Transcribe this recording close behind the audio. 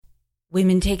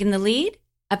Women Taking the Lead,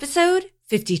 episode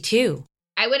 52.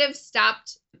 I would have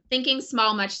stopped thinking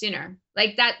small much sooner.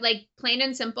 Like that, like plain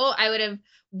and simple, I would have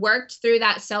worked through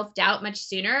that self-doubt much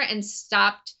sooner and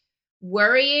stopped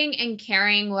worrying and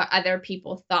caring what other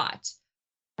people thought.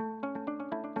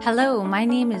 Hello, my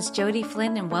name is Jody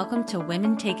Flynn and welcome to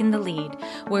Women Taking the Lead,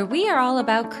 where we are all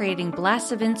about creating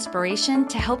blasts of inspiration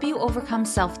to help you overcome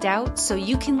self-doubt so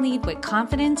you can lead with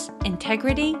confidence,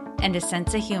 integrity, and a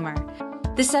sense of humor.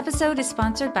 This episode is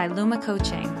sponsored by Luma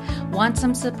Coaching. Want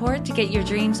some support to get your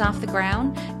dreams off the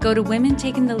ground? Go to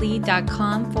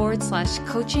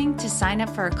womentakingthelead.com/coaching to sign up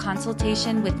for a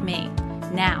consultation with me.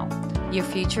 Now, your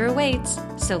future awaits,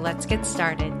 so let's get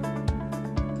started.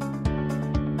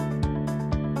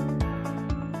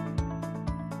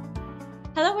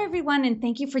 Hello, everyone, and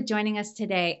thank you for joining us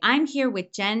today. I'm here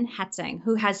with Jen Hatzing,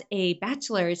 who has a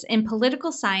bachelor's in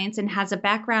political science and has a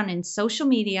background in social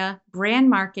media, brand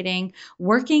marketing,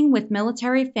 working with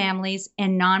military families,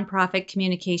 and nonprofit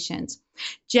communications.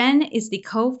 Jen is the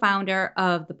co-founder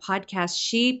of the podcast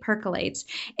She Percolates.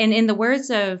 And in the words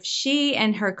of she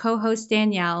and her co-host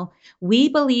Danielle, we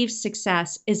believe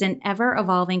success is an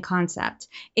ever-evolving concept.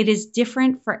 It is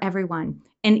different for everyone,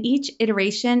 and each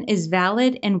iteration is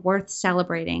valid and worth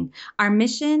celebrating. Our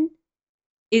mission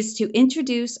is to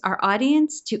introduce our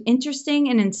audience to interesting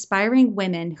and inspiring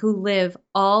women who live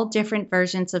all different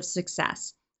versions of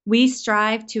success. We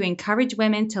strive to encourage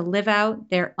women to live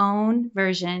out their own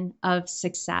version of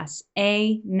success.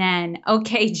 Amen.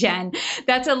 Okay, Jen,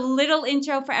 that's a little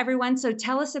intro for everyone. So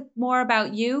tell us more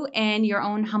about you and your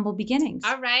own humble beginnings.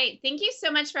 All right. Thank you so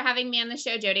much for having me on the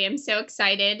show, Jody. I'm so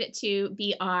excited to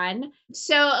be on.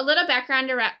 So a little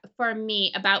background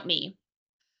about me.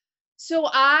 So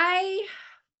I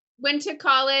went to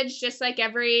college just like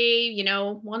every,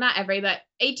 not every, but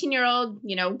 18-year-old,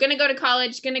 gonna go to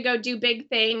college, gonna go do big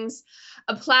things.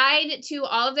 Applied to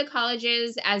all of the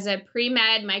colleges as a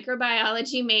pre-med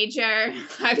microbiology major.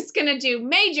 I was gonna do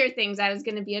major things. I was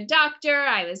gonna be a doctor.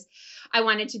 I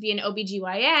wanted to be an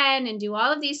OBGYN and do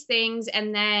all of these things.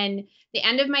 And then the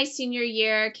end of my senior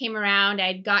year came around.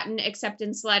 I'd gotten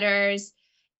acceptance letters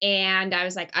and I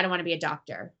was like, I don't want to be a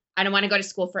doctor. I don't want to go to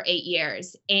school for 8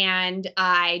 years. And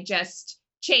I just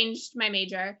changed my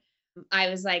major. I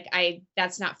was like,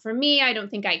 that's not for me. I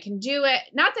don't think I can do it.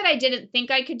 Not that I didn't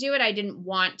think I could do it. I didn't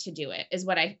want to do it is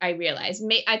what I realized.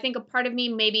 I think a part of me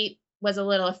maybe was a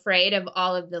little afraid of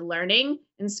all of the learning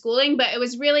and schooling, but it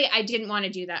was really, I didn't want to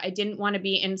do that. I didn't want to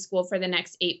be in school for the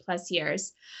next 8+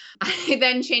 years. I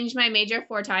then changed my major 3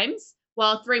 more times.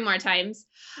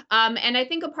 And I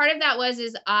think a part of that was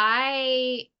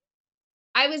I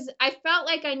felt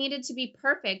like I needed to be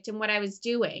perfect in what I was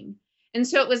doing. And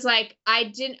so it was like,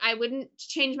 I wouldn't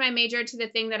change my major to the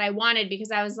thing that I wanted because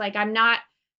I was like, I'm not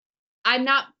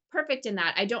perfect in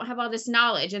that. I don't have all this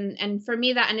knowledge. And for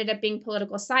me, that ended up being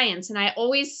political science. And I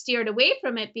always steered away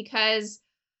from it because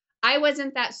I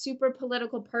wasn't that super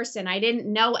political person. I didn't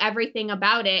know everything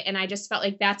about it. And I just felt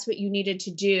like that's what you needed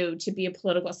to do to be a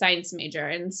political science major.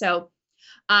 And so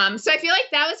I feel like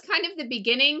that was kind of the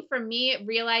beginning for me,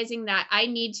 realizing that I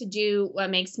need to do what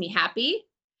makes me happy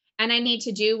and I need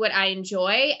to do what I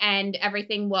enjoy, and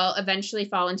everything will eventually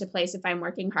fall into place if I'm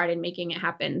working hard and making it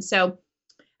happen. So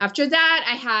after that,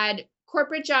 I had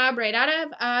corporate job right out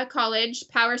of college.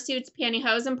 Power suits,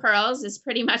 pantyhose, and pearls is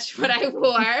pretty much what I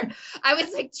wore. I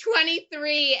was like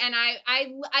 23 and I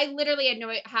literally had no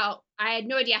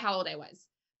idea how old I was,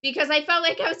 because I felt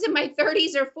like I was in my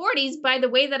 30s or 40s by the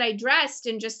way that I dressed,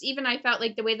 and just even I felt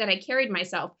like the way that I carried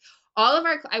myself.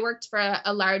 I worked for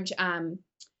a large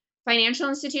financial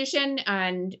institution,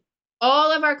 and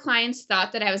all of our clients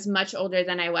thought that I was much older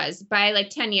than I was by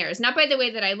like 10 years, not by the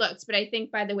way that I looked, but I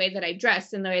think by the way that I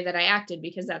dressed and the way that I acted,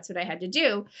 because that's what I had to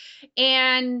do.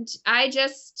 And I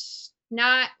was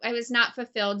not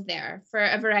fulfilled there for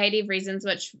a variety of reasons,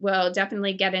 which we'll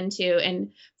definitely get into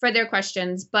in further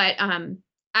questions. But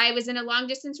I was in a long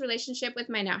distance relationship with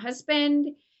my now husband,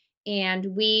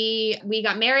 and we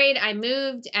got married. I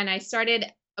moved and I started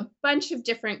a bunch of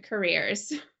different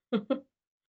careers.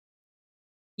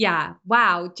 Yeah.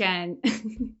 Wow, Jen.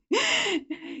 I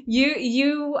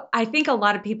think a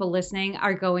lot of people listening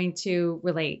are going to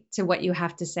relate to what you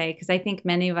have to say, because I think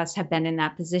many of us have been in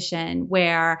that position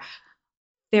where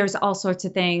there's all sorts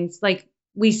of things like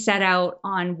we set out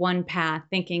on one path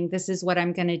thinking this is what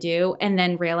I'm going to do, and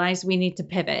then realize we need to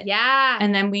pivot. Yeah.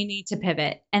 And then we need to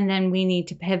pivot, and then we need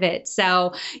to pivot.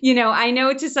 So, I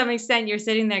know to some extent you're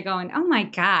sitting there going, oh my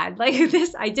God, like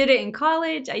this, I did it in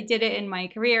college, I did it in my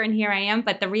career, and here I am.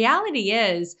 But the reality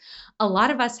is a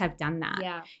lot of us have done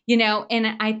that, and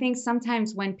I think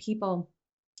sometimes when people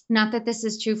Not that this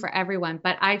is true for everyone,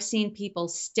 but I've seen people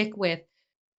stick with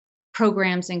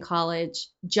programs in college,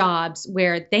 jobs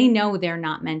where they know they're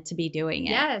not meant to be doing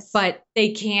it, Yes. but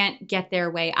they can't get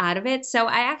their way out of it. So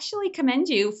I actually commend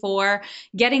you for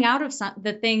getting out of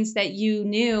the things that you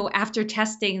knew after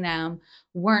testing them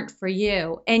weren't for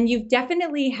you. And you've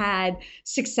definitely had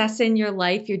success in your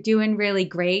life. You're doing really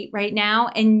great right now,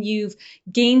 and you've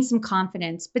gained some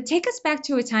confidence. But take us back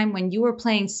to a time when you were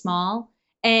playing small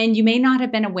and you may not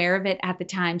have been aware of it at the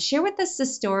time. Share with us the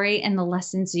story and the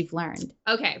lessons you've learned.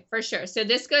 Okay, for sure. So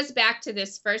this goes back to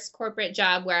this first corporate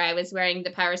job where I was wearing the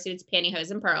power suits,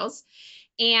 pantyhose, and pearls.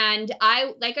 And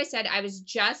like I said, I was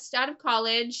just out of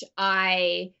college.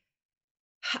 I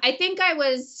think I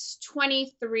was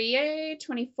 23,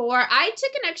 24. I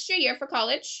took an extra year for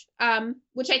college,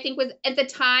 which I think was at the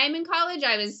time in college,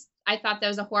 I thought that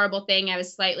was a horrible thing. I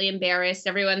was slightly embarrassed.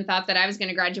 Everyone thought that I was going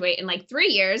to graduate in like 3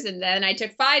 years, and then I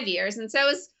took 5 years. And so it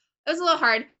was a little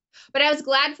hard, but I was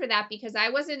glad for that because I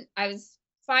was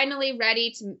finally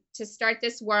ready to start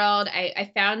this world.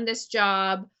 I found this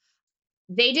job.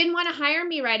 They didn't want to hire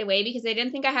me right away because they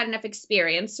didn't think I had enough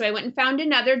experience. So I went and found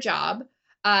another job.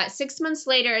 6 months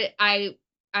later, I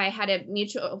had a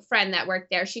mutual friend that worked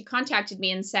there. She contacted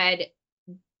me and said,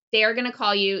 they are going to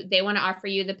call you. They want to offer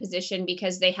you the position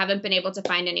because they haven't been able to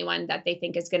find anyone that they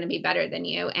think is going to be better than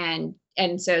you. And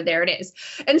so there it is.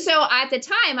 And so at the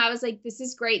time I was like, this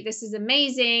is great. This is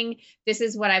amazing. This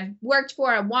is what I've worked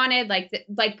for. I wanted like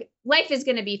life is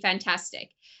going to be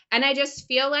fantastic. And I just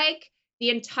feel like the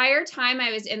entire time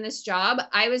I was in this job,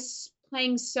 I was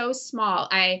playing so small.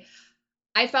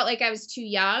 I felt like I was too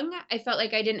young. I felt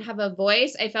like I didn't have a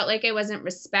voice. I felt like I wasn't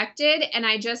respected. And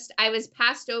I was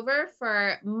passed over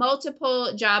for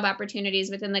multiple job opportunities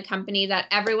within the company that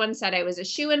everyone said I was a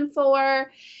shoo-in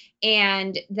for.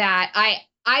 And that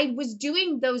I was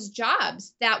doing those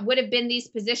jobs that would have been these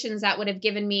positions that would have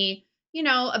given me,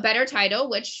 a better title,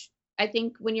 which I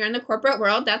think when you're in the corporate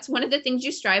world, that's one of the things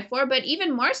you strive for. But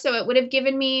even more so, it would have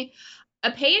given me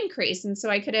a pay increase. And so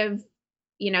I could have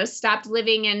stopped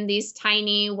living in these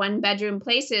tiny 1-bedroom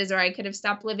places, or I could have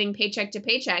stopped living paycheck to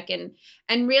paycheck and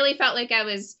really felt like I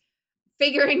was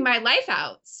figuring my life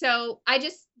out. So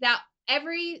everything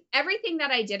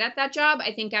that I did at that job,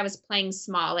 I think I was playing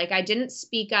small. Like I didn't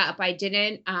speak up. I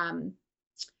didn't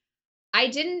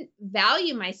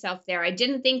value myself there. I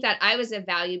didn't think that I was of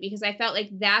value because I felt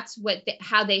like that's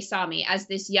how they saw me, as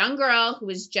this young girl who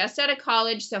was just out of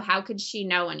college. So how could she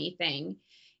know anything?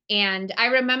 And I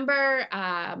remember,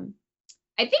 I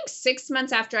think 6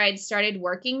 months after I'd started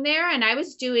working there, and I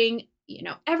was doing,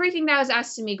 everything that was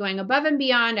asked of me, going above and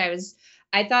beyond. I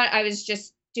thought I was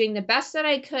just doing the best that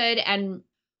I could. And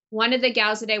one of the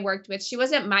gals that I worked with, she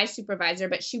wasn't my supervisor,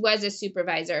 but she was a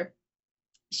supervisor.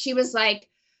 She was like,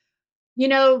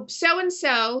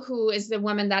 so-and-so, who is the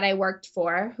woman that I worked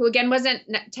for, who again wasn't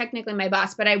technically my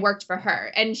boss, but I worked for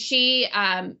her. And she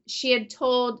had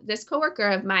told this coworker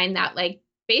of mine that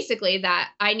basically that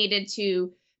I needed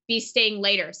to be staying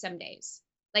later some days.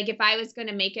 Like if I was going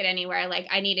to make it anywhere,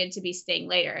 I needed to be staying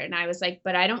later. And I was like,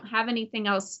 but I don't have anything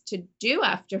else to do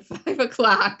after 5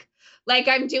 o'clock.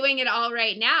 I'm doing it all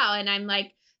right now. And I'm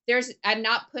like, I'm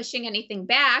not pushing anything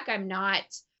back. I'm not,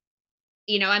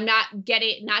 I'm not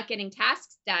getting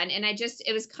tasks done. And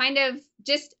it was kind of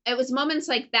it was moments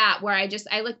like that where I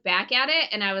look back at it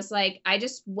and I was like, I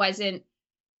just wasn't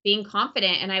being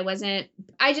confident, and I wasn't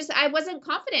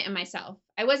confident in myself.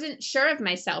 I wasn't sure of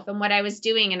myself and what I was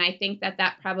doing. And I think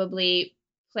that probably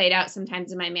played out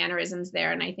sometimes in my mannerisms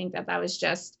there. And I think that was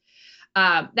just,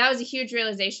 that was a huge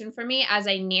realization for me as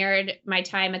I neared my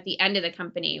time at the end of the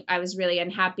company. I was really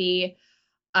unhappy.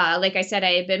 Like I said,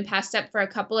 I had been passed up for a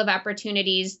couple of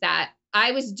opportunities that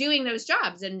I was doing those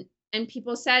jobs, and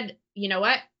people said, you know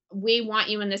what, we want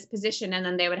you in this position. And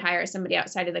then they would hire somebody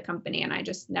outside of the company. And I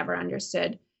just never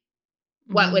understood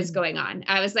what was going on.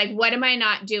 I was like, what am I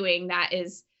not doing that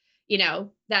is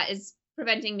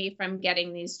preventing me from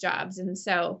getting these jobs? And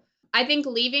so I think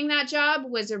leaving that job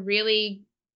was a really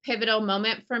pivotal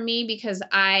moment for me, because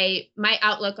my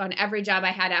outlook on every job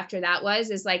I had after that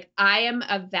is I am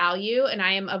of value and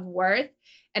I am of worth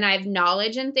and I have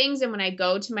knowledge in things. And when I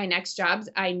go to my next jobs,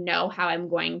 I know how I'm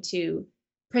going to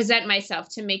present myself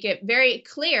to make it very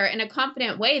clear in a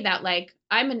confident way that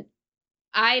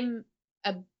I'm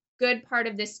a good part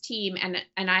of this team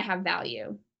and I have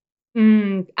value.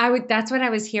 That's what I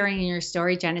was hearing in your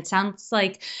story, Jen. It sounds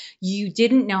like you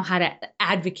didn't know how to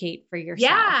advocate for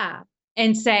yourself. Yeah.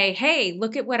 and say, hey,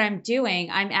 look at what I'm doing.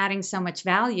 I'm adding so much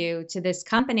value to this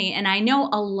company. And I know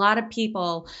a lot of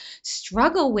people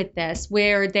struggle with this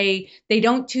where they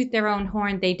don't toot their own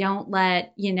horn. They don't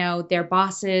let, their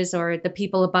bosses or the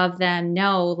people above them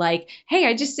know, like, hey,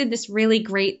 I just did this really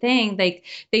great thing. Like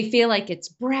they feel like it's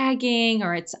bragging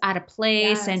or it's out of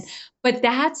place. Yes. But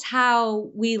that's how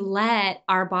we let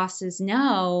our bosses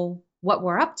know what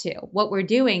we're up to, what we're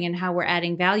doing, and how we're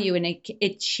adding value, and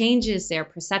it changes their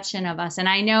perception of us. And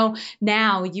I know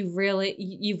now you've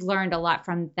learned a lot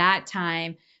from that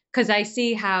time, because I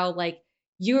see how, like,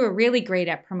 you are really great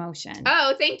at promotion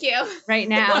Oh, thank you. right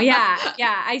now. Yeah.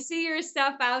 Yeah. I see your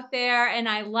stuff out there and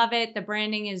I love it. The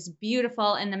branding is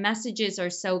beautiful and the messages are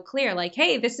so clear. Like,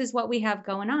 hey, this is what we have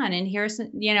going on. And here's,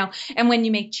 and when you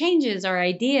make changes or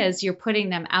ideas, you're putting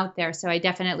them out there. So I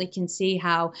definitely can see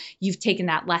how you've taken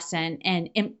that lesson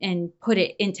and put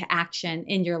it into action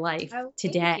in your life Oh, thank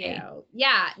today. you.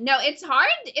 Yeah. No, it's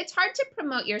hard. It's hard to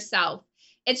promote yourself.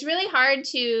 It's really hard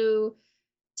to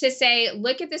say,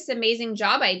 look at this amazing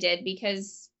job I did,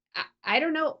 because I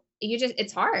don't know.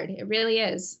 It's hard. It really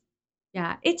is.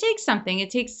 Yeah, it takes something. It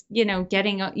takes,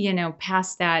 getting,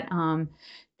 past that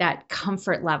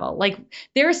comfort level. Like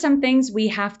there are some things we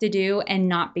have to do and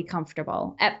not be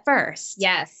comfortable at first,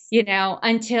 Yes.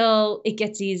 until it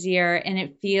gets easier and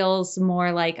it feels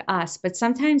more like us. But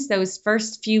sometimes those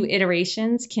first few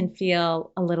iterations can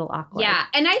feel a little awkward. Yeah.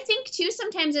 And I think too,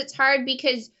 sometimes it's hard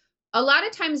because a lot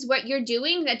of times what you're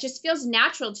doing, that just feels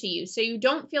natural to you. So you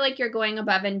don't feel like you're going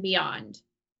above and beyond.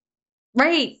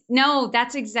 Right. No,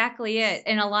 that's exactly it.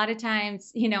 And a lot of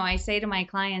times, I say to my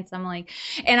clients, I'm like,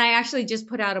 and I actually just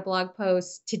put out a blog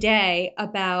post today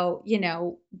about,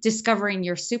 discovering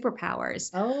your superpowers.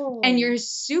 And Oh, your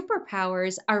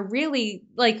superpowers are really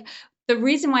like, the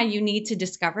reason why you need to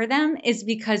discover them is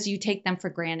because you take them for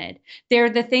granted. They're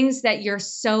the things that you're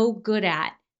so good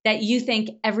at that you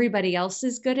think everybody else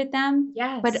is good at them,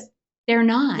 but yes. they're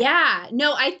not. Yeah,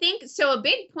 no, I think so. A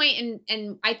big point,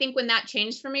 and I think when that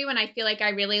changed for me, when I feel like I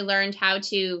really learned how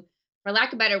to, for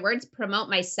lack of better words, promote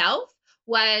myself,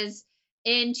 was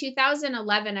in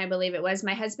 2011, I believe it was.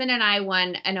 My husband and I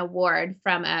won an award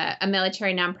from a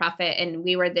military nonprofit, and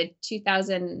we were the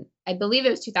 2000, I believe it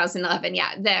was 2011.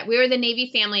 Yeah, that we were the Navy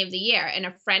Family of the Year, and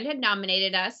a friend had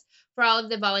nominated us for all of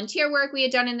the volunteer work we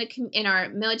had done in our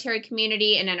military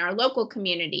community and in our local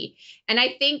community. And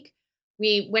I think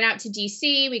we went out to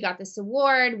DC, we got this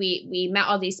award, we met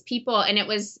all these people, and it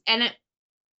was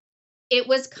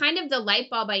kind of the light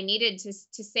bulb I needed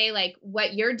to say, like,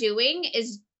 what you're doing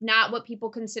is not what people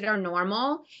consider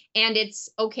normal, and it's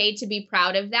okay to be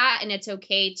proud of that, and it's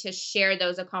okay to share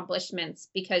those accomplishments,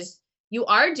 because you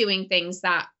are doing things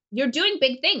that you're doing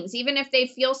big things, even if they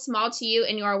feel small to you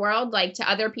in your world, like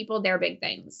to other people they're big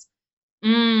things.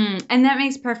 And that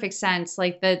makes perfect sense.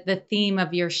 Like the theme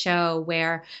of your show,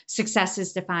 where success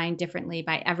is defined differently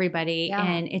by everybody, Yeah.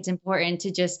 and it's important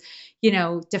to just,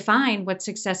 define what's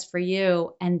success for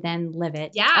you and then live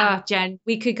it. Yeah. Oh, Jen,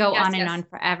 we could go Yes, on and yes. on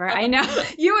forever. I know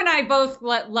you and I both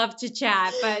love to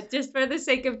chat, but just for the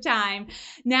sake of time,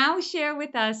 now share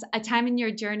with us a time in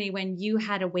your journey when you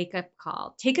had a wake up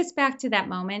call. Take us back to that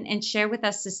moment and share with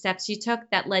us the steps you took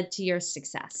that led to your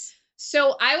success.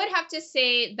 So I would have to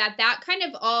say that that kind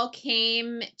of all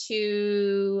came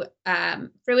to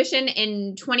fruition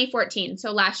in 2014,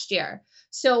 so last year.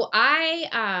 So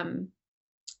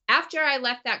after I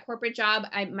left that corporate job,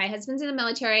 my husband's in the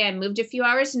military. I moved a few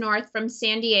hours north from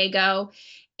San Diego,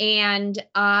 and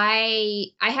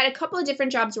I had a couple of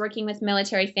different jobs working with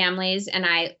military families, and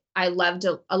I loved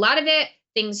a lot of it.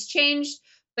 Things changed,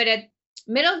 but at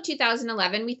middle of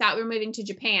 2011, we thought we were moving to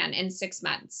Japan in 6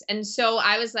 months. And so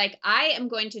I was like, I am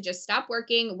going to just stop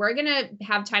working. We're going to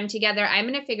have time together. I'm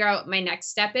going to figure out what my next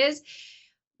step is.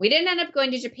 We didn't end up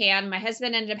going to Japan. My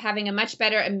husband ended up having a much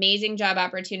better, amazing job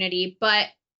opportunity. But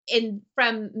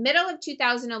from middle of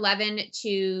 2011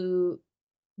 to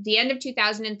the end of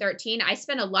 2013, I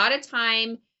spent a lot of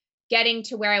time getting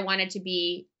to where I wanted to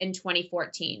be in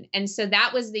 2014. And so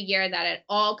that was the year that it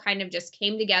all kind of just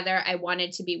came together. I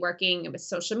wanted to be working with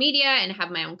social media and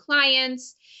have my own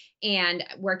clients and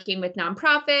working with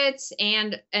nonprofits,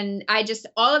 and I just,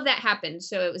 all of that happened.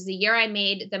 So it was the year I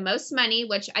made the most money,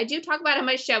 which I do talk about on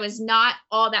my show is not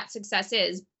all that success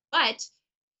is. But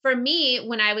for me,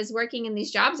 when I was working in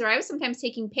these jobs, or I was sometimes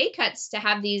taking pay cuts to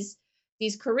have these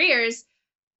careers,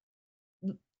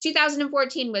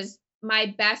 2014 was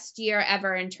my best year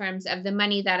ever in terms of the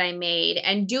money that I made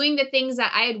and doing the things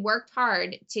that I had worked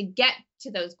hard to get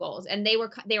to those goals, and they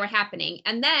were happening.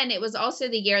 And then it was also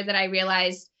the year that I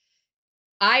realized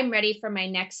I'm ready for my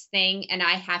next thing and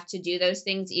I have to do those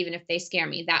things, even if they scare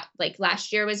me. That like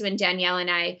last year was when Danielle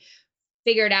and I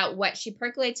figured out what She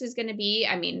Percolates was going to be.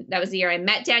 I mean, that was the year I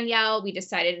met Danielle. We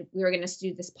decided we were going to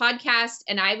do this podcast,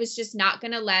 and I was just not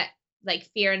going to let like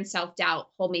fear and self-doubt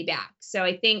hold me back. So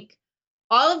I think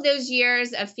all of those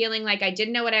years of feeling like I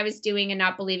didn't know what I was doing and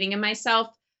not believing in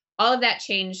myself, all of that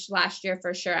changed last year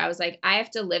for sure. I was like, I have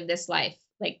to live this life.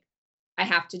 Like, I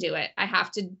have to do it. I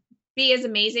have to be as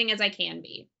amazing as I can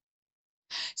be.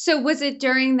 So was it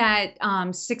during that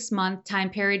 6-month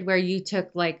time period where you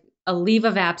took like a leave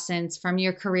of absence from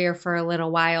your career for a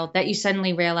little while that you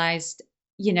suddenly realized,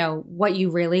 what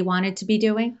you really wanted to be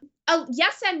doing? Oh,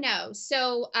 yes and no.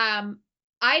 So,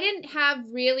 I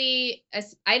didn't really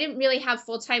have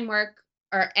full-time work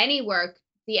or any work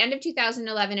the end of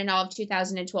 2011 and all of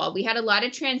 2012. We had a lot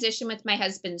of transition with my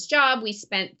husband's job. We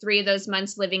spent 3 of those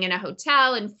months living in a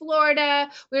hotel in Florida.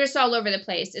 We were just all over the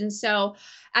place. And so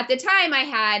at the time I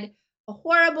had a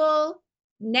horrible,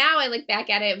 now I look back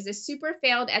at it, it was a super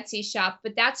failed Etsy shop,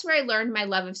 but that's where I learned my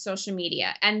love of social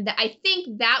media. And I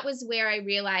think that was where I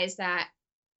realized that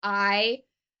I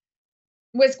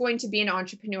was going to be an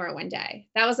entrepreneur one day.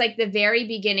 That was like the very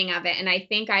beginning of it. And I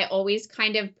think I always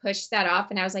kind of pushed that off.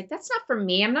 And I was like, that's not for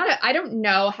me. I don't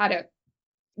know how to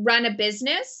run a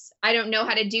business. I don't know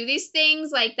how to do these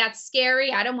things. Like, that's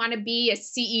scary. I don't want to be a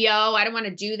CEO. I don't want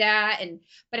to do that.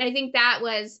 But I think that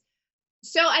was,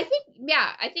 so I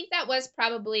think that was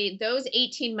probably those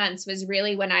 18 months was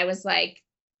really when I was like,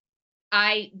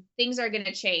 things are going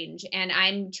to change, and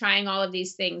I'm trying all of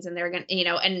these things, and they're going to,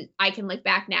 and I can look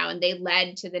back now and they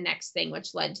led to the next thing,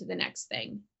 which led to the next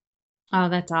thing. Oh,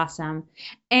 that's awesome.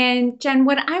 And Jen,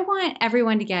 what I want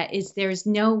everyone to get is there's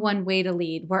no one way to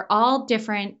lead. We're all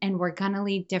different and we're going to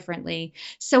lead differently.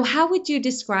 So how would you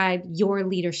describe your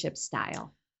leadership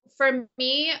style? For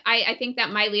me, I think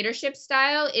that my leadership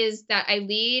style is that I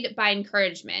lead by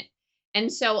encouragement.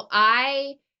 And so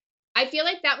I feel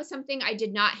like that was something I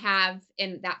did not have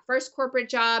in that first corporate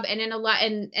job, and in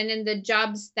in the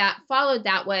jobs that followed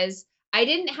that was I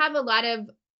didn't have a lot of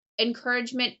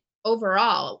encouragement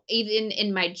overall, even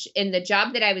in the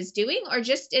job that I was doing, or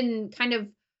just in kind of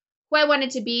who I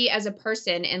wanted to be as a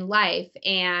person in life,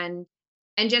 and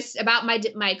just about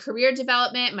my career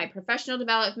development, my professional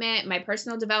development, my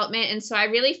personal development. And so I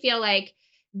really feel like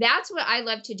that's what I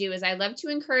love to do is I love to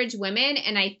encourage women,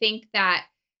 and I think that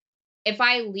if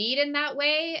I lead in that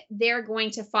way, they're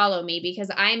going to follow me because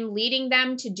I'm leading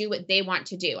them to do what they want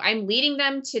to do. I'm leading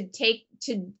them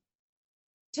to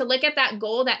look at that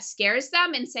goal that scares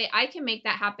them and say, I can make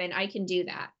that happen. I can do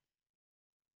that.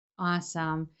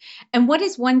 Awesome. And what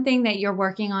is one thing that you're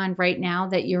working on right now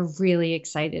that you're really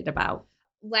excited about?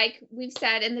 Like we've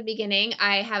said in the beginning,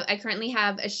 I currently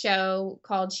have a show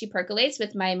called She Percolates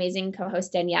with my amazing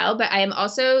co-host Danielle, but I am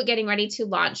also getting ready to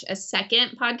launch a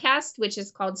second podcast, which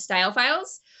is called Style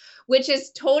Files, which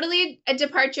is totally a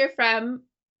departure from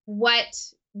what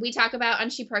we talk about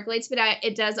on She Percolates, but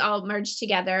it does all merge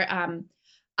together.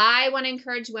 I want to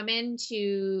encourage women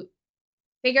to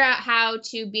figure out how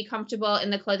to be comfortable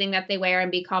in the clothing that they wear and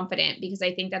be confident, because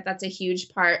I think that that's a huge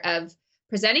part of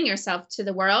presenting yourself to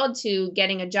the world, to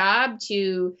getting a job,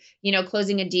 to,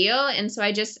 closing a deal. And so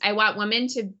I want women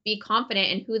to be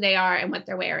confident in who they are and what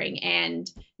they're wearing and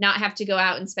not have to go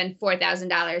out and spend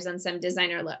 $4,000 on some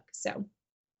designer look. So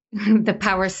the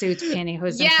power suits,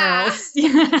 pantyhose, and pearls.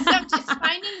 So just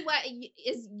finding what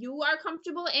is you are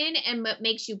comfortable in and what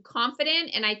makes you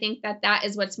confident. And I think that that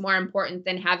is what's more important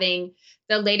than having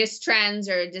the latest trends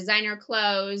or designer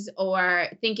clothes I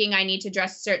thinking I need to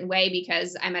dress a certain way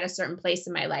because I'm at a certain place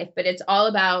in my life. But it's all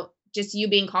about just you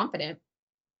being confident.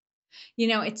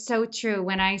 It's so true.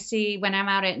 When I'm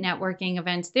out at networking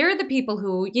events, there are the people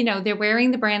who, they're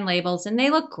wearing the brand labels and they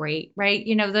look great, right?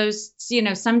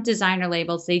 Some designer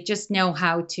labels, they just know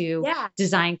how to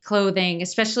design clothing,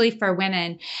 especially for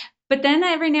women. But then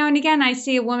every now and again, I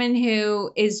see a woman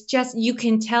who is just, you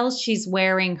can tell she's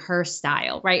wearing her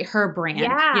style, right? Her brand,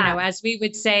 as we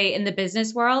would say in the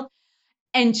business world.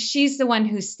 And she's the one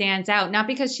who stands out, not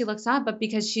because she looks odd, but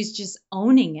because she's just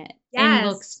owning it and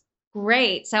looks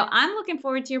great. So I'm looking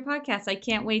forward to your podcast. I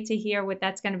can't wait to hear what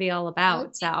that's going to be all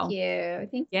about. Thank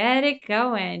you. Get it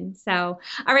going. So,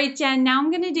 all right, Jen, now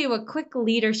I'm going to do a quick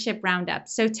leadership roundup.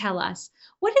 So tell us,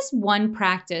 what is one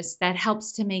practice that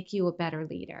helps to make you a better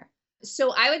leader?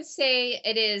 So I would say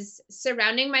it is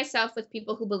surrounding myself with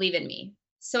people who believe in me.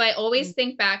 So I always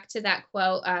think back to that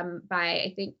quote by,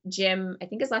 I think, Jim, I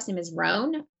think his last name is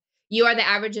Rohn. You are the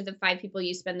average of the 5 people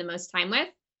you spend the most time with.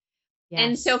 Yes.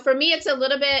 And so for me, it's a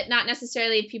little bit not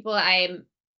necessarily people I'm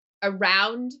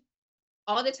around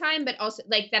all the time, but also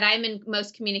like that I'm in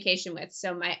most communication with.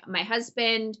 So my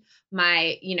husband,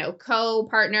 my,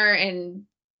 co-partner and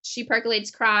She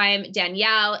Percolates Crime,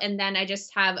 Danielle, and then I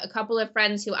just have a couple of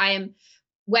friends who I am,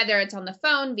 whether it's on the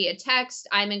phone, via text,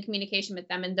 I'm in communication with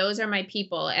them, and those are my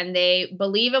people, and they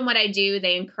believe in what I do.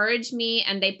 They encourage me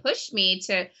and they push me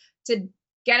to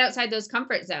get outside those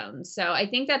comfort zones. So I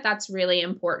think that that's really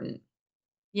important.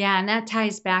 Yeah, and that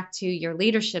ties back to your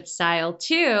leadership style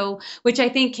too, which I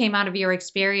think came out of your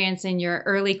experience in your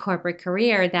early corporate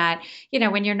career that,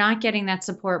 when you're not getting that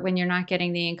support, when you're not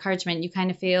getting the encouragement, you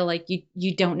kind of feel like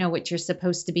you don't know what you're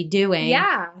supposed to be doing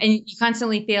Yeah. and you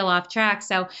constantly feel off track.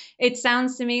 So it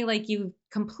sounds to me like you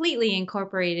completely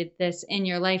incorporated this in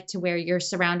your life to where you're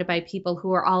surrounded by people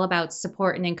who are all about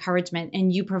support and encouragement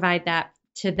and you provide that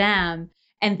to them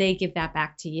and they give that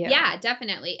back to you. Yeah,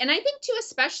 definitely. And I think too,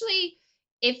 especially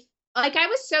if like I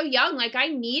was so young, like I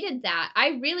needed that.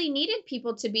 I really needed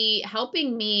people to be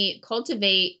helping me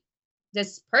cultivate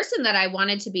this person that I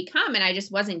wanted to become. And I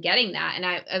just wasn't getting that. And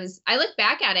I look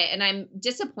back at it and I'm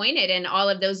disappointed in all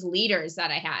of those leaders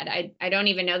that I had. I don't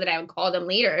even know that I would call them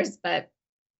leaders, but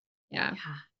yeah.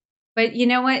 Yeah. But you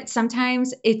know what?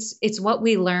 Sometimes it's what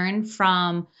we learn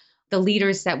from the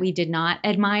leaders that we did not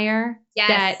admire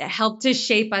that Yes. helped to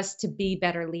shape us to be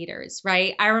better leaders,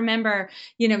 right? I remember,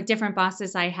 different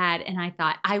bosses I had and I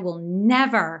thought, I will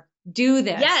never do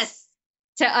this Yes.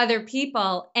 to other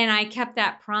people. And I kept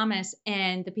that promise.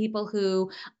 And the people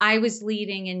who I was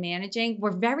leading and managing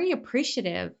were very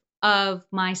appreciative of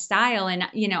my style. And,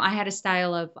 I had a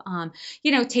style of,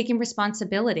 taking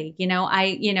responsibility.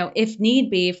 If need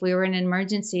be, if we were in an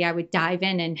emergency, I would dive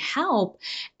in and help.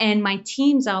 And my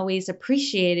teams always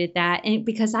appreciated that. And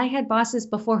because I had bosses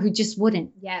before who just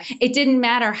wouldn't. Yes. It didn't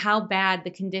matter how bad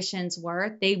the conditions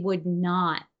were, they would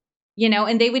not,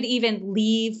 and they would even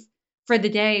leave for the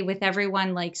day with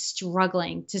everyone like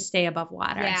struggling to stay above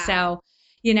water. Yeah. So,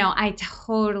 I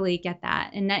totally get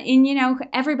that. And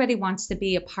everybody wants to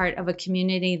be a part of a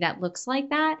community that looks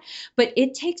like that, but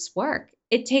it takes work.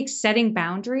 It takes setting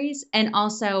boundaries and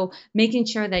also making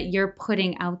sure that you're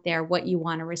putting out there what you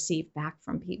want to receive back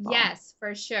from people. Yes,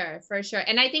 for sure. For sure.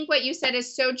 And I think what you said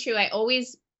is so true. I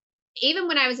always, even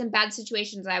when I was in bad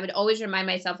situations, I would always remind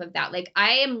myself of that. Like,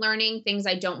 I am learning things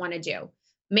I don't want to do.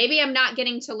 Maybe I'm not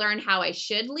getting to learn how I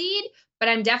should lead, but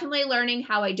I'm definitely learning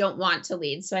how I don't want to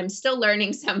lead. So I'm still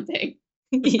learning something.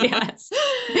 Yes.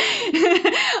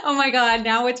 Oh my God.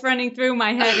 Now what's running through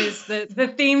my head is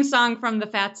the theme song from the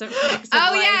Facts of Life.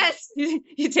 Yes.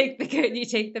 You take the good, you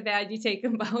take the bad, you take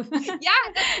them both. Yeah,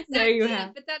 that's there you exactly have.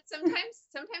 it. But that's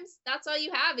sometimes that's all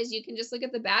you have is you can just look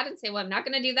at the bad and say, well, I'm not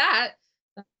going to do that.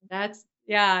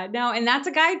 And that's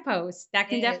a guidepost that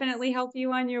can It is. definitely help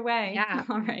you on your way. Yeah.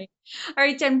 All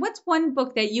right, Jen, what's one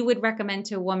book that you would recommend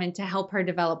to a woman to help her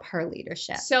develop her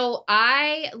leadership? So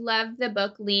I love the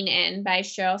book Lean In by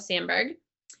Sheryl Sandberg.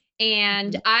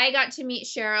 And I got to meet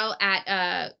Sheryl at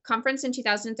a conference in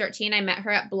 2013. I met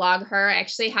her at Blog Her. I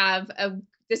actually have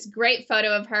this great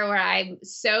photo of her where I'm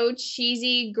so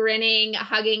cheesy, grinning,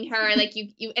 hugging her. Like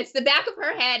it's the back of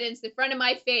her head and it's the front of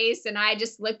my face. And I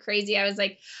just look crazy. I was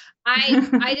like, I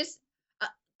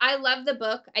love the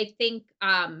book. I think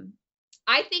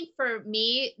for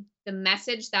me, the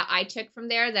message that I took from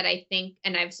there that I think,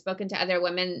 and I've spoken to other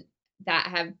women that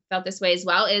have felt this way as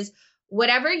well, is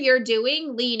whatever you're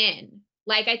doing, lean in.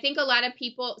 Like, I think a lot of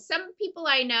people, some people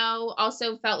I know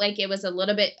also felt like it was a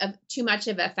little bit of too much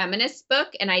of a feminist book.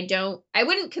 And I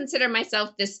wouldn't consider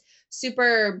myself this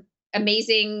super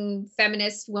amazing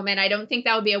feminist woman. I don't think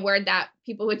that would be a word that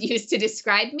people would use to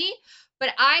describe me. But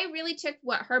I really took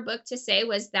what her book to say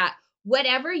was that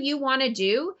whatever you want to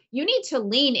do, you need to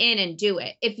lean in and do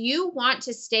it. If you want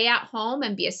to stay at home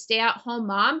and be a stay-at-home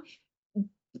mom,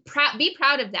 be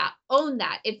proud of that. Own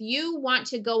that. If you want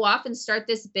to go off and start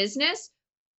this business,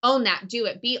 own that. Do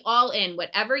it. Be all in.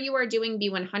 Whatever you are doing, be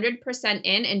 100%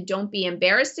 in and don't be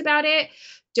embarrassed about it.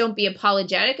 Don't be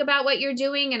apologetic about what you're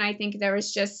doing. And I think there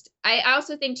was I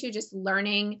also think too, just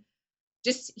learning,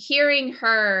 just hearing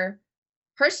her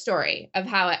story of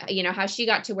how she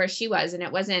got to where she was. And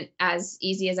it wasn't as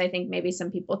easy as I think maybe some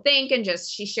people think. And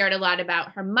just, she shared a lot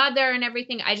about her mother and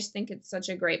everything. I just think it's such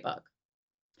a great book.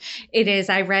 It is.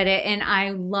 I read it and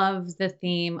I love the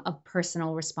theme of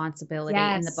personal responsibility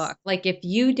in the book. Like, if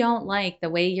you don't like the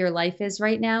way your life is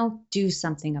right now, do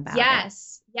something about it.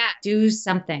 Yes. Do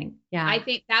something. Yeah. I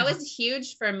think that was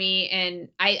huge for me. And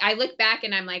I look back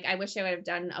and I'm like, I wish I would have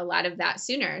done a lot of that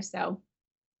sooner. So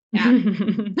Yeah.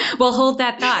 Well, hold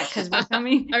that thought because we're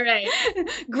coming. All right.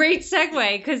 Great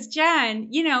segue. Because Jen,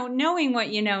 knowing what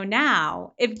you know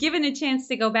now, if given a chance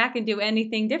to go back and do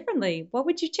anything differently, what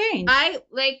would you change?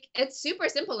 It's super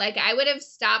simple. Like I would have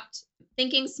stopped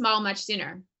thinking small much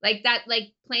sooner. Like that,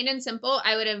 like plain and simple.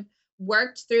 I would have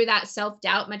worked through that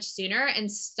self-doubt much sooner and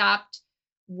stopped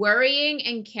worrying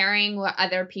and caring what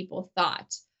other people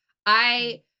thought.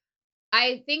 I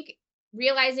think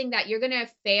realizing that you're going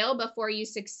to fail before you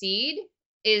succeed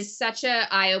is such a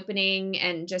eye-opening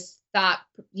and just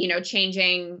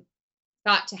changing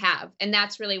thought to have. And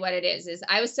that's really what it is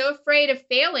I was so afraid of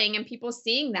failing and people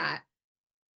seeing that.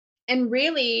 And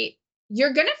really,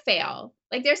 you're going to fail.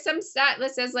 Like there's some stat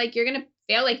that says like you're going to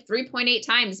fail like 3.8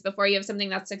 times before you have something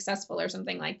that's successful or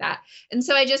something like that. And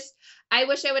so I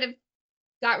wish I would have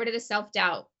got rid of the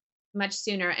self-doubt much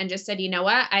sooner and just said, you know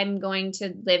what, I'm going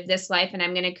to live this life and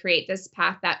I'm going to create this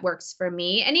path that works for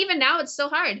me. And even now it's still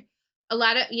hard.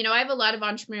 I have a lot of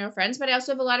entrepreneurial friends, but I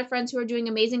also have a lot of friends who are doing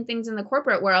amazing things in the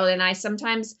corporate world. And I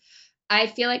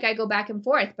feel like I go back and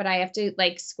forth, but I have to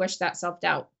like squish that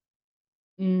self-doubt.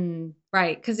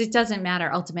 Right. Because it doesn't matter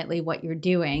ultimately what you're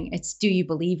doing. It's do you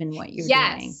believe in what you're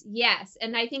doing? Yes.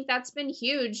 And I think that's been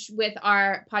huge with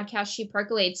our podcast, She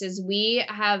Percolates, is we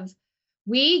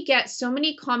get so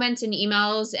many comments and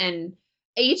emails and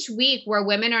each week where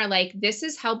women are like, this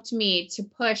has helped me to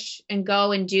push and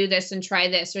go and do this and try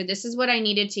this, or this is what I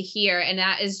needed to hear. And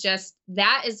I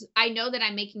know that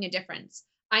I'm making a difference.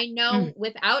 I know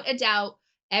without a doubt,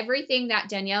 everything that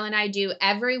Danielle and I do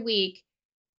every week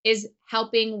is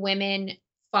helping women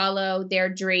follow their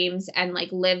dreams and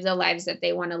like live the lives that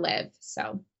they want to live.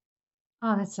 So.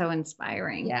 Oh, that's so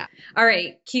inspiring. Yeah. All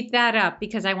right. Keep that up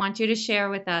because I want you to share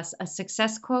with us a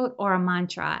success quote or a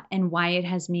mantra and why it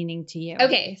has meaning to you.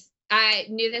 Okay. I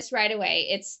knew this right away.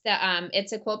 It's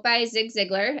a quote by Zig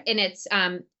Ziglar and it's,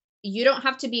 you don't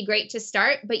have to be great to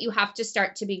start, but you have to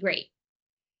start to be great.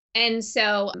 And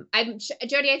so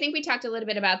Jody, I think we talked a little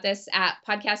bit about this at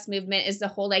Podcast Movement is the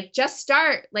whole, like, just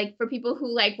start, like for people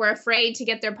who like were afraid to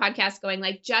get their podcast going,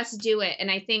 like just do it.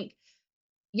 And I think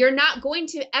you're not going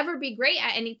to ever be great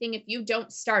at anything if you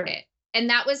don't start it. And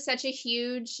that was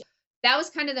that was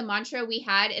kind of the mantra we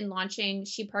had in launching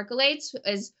She Percolates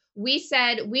is we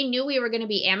said, we knew we were going to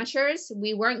be amateurs.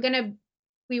 We weren't going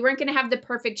to have the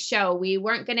perfect show. We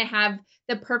weren't going to have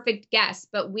the perfect guest,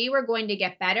 but we were going to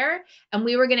get better and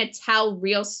we were going to tell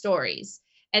real stories.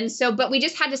 And so, but we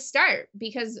just had to start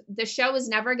because the show is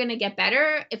never going to get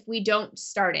better if we don't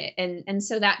start it. And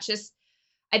so that just,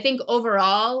 I think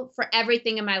overall for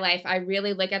everything in my life, I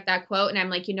really look at that quote and I'm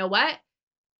like, you know what?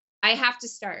 I have to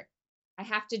start. I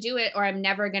have to do it or I'm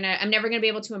never going to be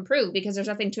able to improve because there's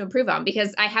nothing to improve on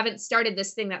because I haven't started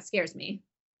this thing that scares me.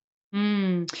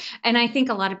 And I think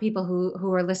a lot of people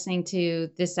who are listening to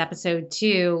this episode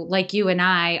too, like you and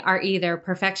I, are either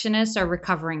perfectionists or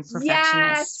recovering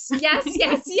perfectionists.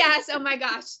 Yes. Oh my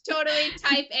gosh. Totally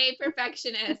type A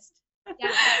perfectionist.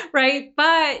 Yeah. Right.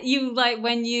 But you like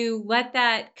when you let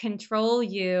that control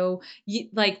you,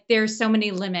 like there's so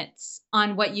many limits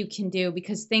on what you can do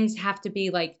because things have to be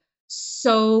like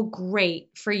so great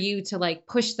for you to like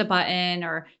push the button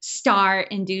or start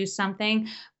and do something.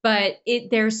 But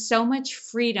there's so much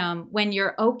freedom when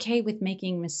you're okay with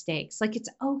making mistakes. Like it's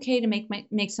okay to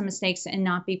make some mistakes and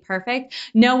not be perfect,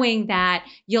 knowing that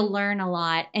you'll learn a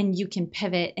lot and you can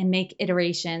pivot and make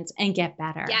iterations and get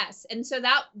better. Yes. And so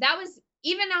that was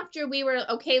even after we were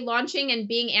okay launching and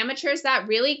being amateurs, that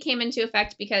really came into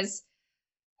effect because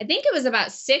I think it was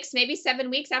about 6, maybe 7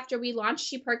 weeks after we launched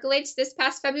She Percolates this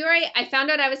past February, I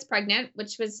found out I was pregnant,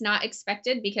 which was not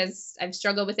expected because I've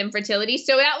struggled with infertility.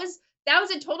 So that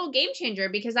was a total game changer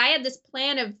because I had this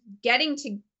plan of get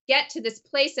to this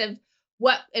place of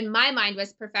what in my mind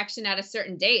was perfection at a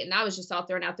certain date. And that was just all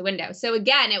thrown out the window. So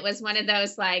again, it was one of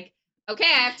those like, okay,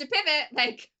 I have to pivot.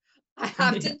 Like I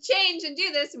have to change and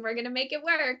do this and we're going to make it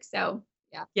work. So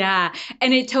yeah.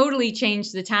 And it totally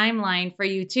changed the timeline for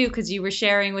you too, because you were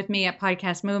sharing with me at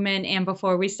Podcast Movement and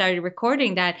before we started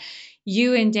recording that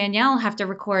you and Danielle have to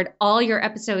record all your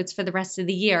episodes for the rest of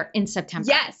the year in September.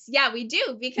 Yes. Yeah, we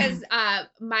do because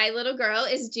my little girl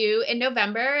is due in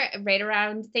November, right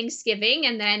around Thanksgiving.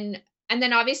 And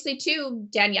then obviously too,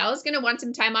 Danielle is going to want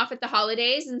some time off at the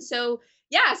holidays. And so,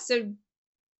 so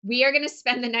we are going to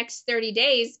spend the next 30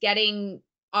 days getting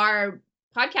our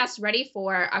podcast ready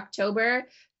for October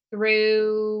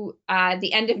through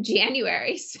the end of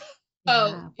January.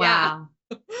 So, wow.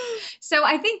 So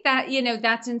I think that,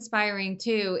 that's inspiring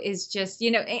too, is just,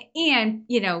 and,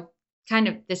 kind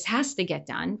of, this has to get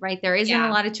done, right? There isn't a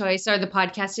lot of choice, or the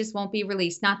podcast just won't be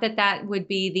released. Not that that would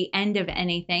be the end of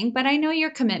anything, but I know your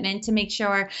commitment to make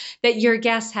sure that your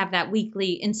guests have that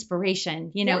weekly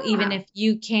inspiration, even if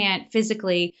you can't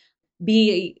physically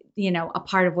be, a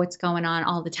part of what's going on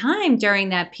all the time during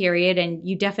that period. And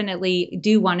you definitely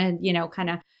do want to,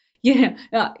 kind of,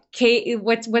 Kate,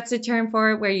 what's the term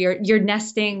for it, where you're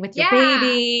nesting with your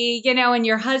baby, and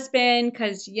your husband,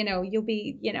 because, you'll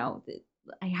be,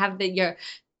 I have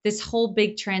this whole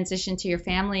big transition to your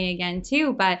family again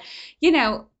too. But,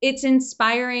 it's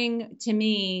inspiring to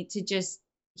me to just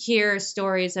hear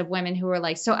stories of women who are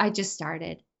like, so I just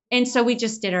started. And so we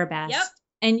just did our best. Yep.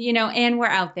 And, and we're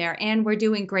out there and we're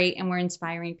doing great and we're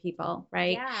inspiring people,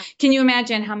 right? Yeah. Can you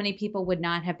imagine how many people would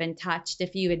not have been touched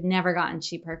if you had never gotten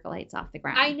She Percolates off the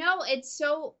ground? I know.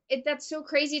 That's so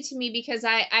crazy to me, because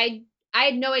I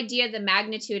had no idea the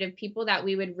magnitude of people that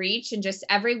we would reach. And just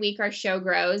every week our show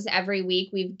grows. Every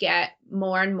week we get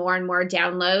more and more and more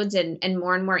downloads and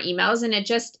more emails. And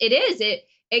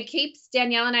it keeps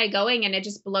Danielle and I going, and it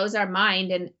just blows our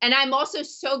mind. And I'm also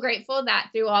so grateful that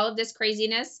through all of this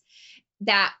craziness,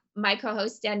 that my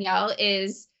co-host Danielle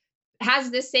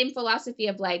has this same philosophy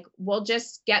of like, we'll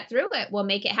just get through it. We'll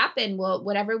make it happen. We'll,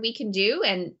 whatever we can do,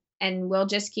 and we'll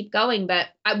just keep going. But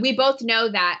we both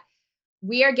know that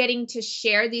we are getting to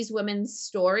share these women's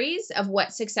stories of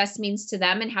what success means to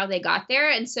them and how they got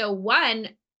there. And so, one,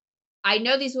 I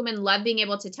know these women love being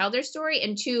able to tell their story.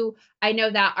 And two, I know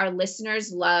that our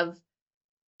listeners love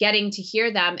getting to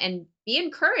hear them and be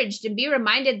encouraged and be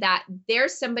reminded that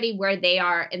there's somebody where they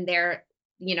are in their,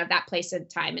 that place of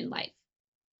time in life.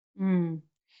 Mm.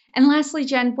 And lastly,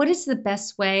 Jen, what is the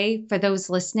best way for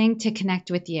those listening to connect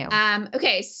with you?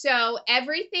 Okay. So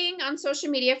everything on social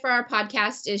media for our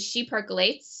podcast is She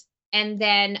Percolates. And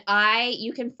then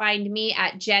you can find me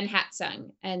at Jen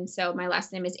Hatzung. And so my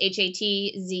last name is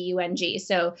Hatzung.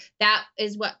 So that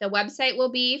is what the website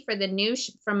will be for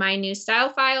my new style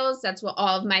files. That's what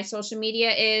all of my social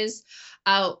media is.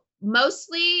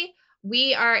 Mostly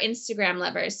we are Instagram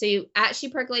lovers. So at She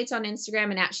Percolates on Instagram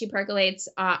and at She Percolates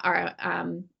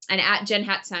and at Jen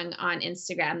Hatzung on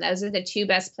Instagram. Those are the two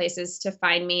best places to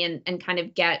find me and kind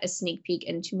of get a sneak peek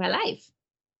into my life.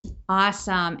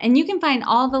 Awesome. And you can find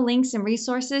all the links and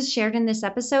resources shared in this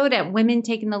episode at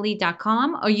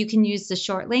womentakingthelead.com, or you can use the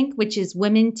short link, which is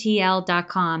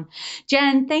womentl.com.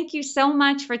 Jen, thank you so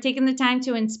much for taking the time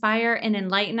to inspire and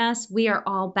enlighten us. We are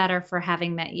all better for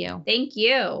having met you. Thank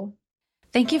you.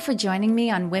 Thank you for joining me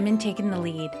on Women Taking the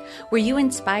Lead. Were you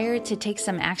inspired to take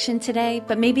some action today,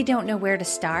 but maybe don't know where to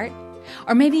start?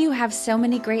 Or maybe you have so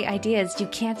many great ideas you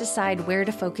can't decide where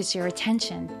to focus your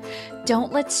attention.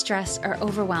 Don't let stress or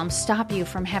overwhelm stop you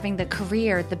from having the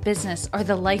career, the business, or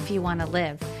the life you want to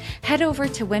live. Head over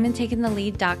to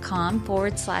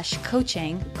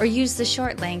womentakingthelead.com/coaching or use the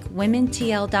short link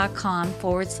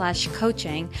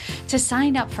womentl.com/coaching to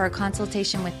sign up for a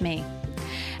consultation with me.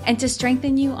 And to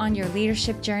strengthen you on your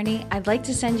leadership journey, I'd like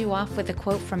to send you off with a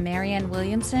quote from Marianne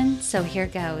Williamson, so here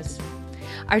goes.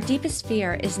 Our deepest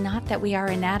fear is not that we are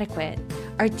inadequate.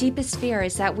 Our deepest fear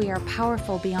is that we are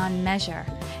powerful beyond measure.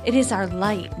 It is our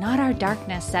light, not our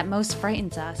darkness, that most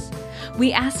frightens us.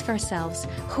 We ask ourselves,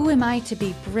 who am I to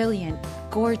be brilliant,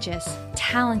 gorgeous,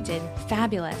 talented,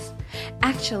 fabulous?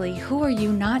 Actually, who are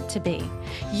you not to be?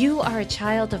 You are a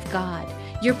child of God.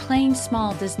 Your playing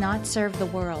small does not serve the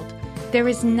world. There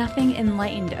is nothing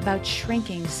enlightened about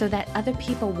shrinking so that other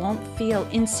people won't feel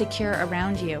insecure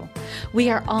around you. We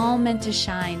are all meant to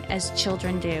shine as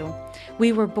children do.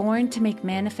 We were born to make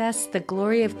manifest the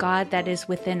glory of God that is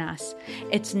within us.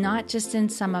 It's not just in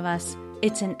some of us,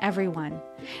 it's in everyone.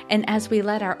 And as we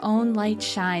let our own light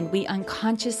shine, we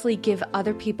unconsciously give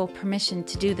other people permission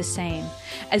to do the same.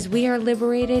 As we are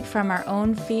liberated from our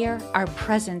own fear, our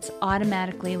presence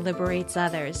automatically liberates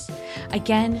others.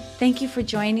 Again, thank you for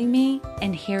joining me,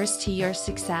 and here's to your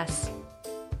success.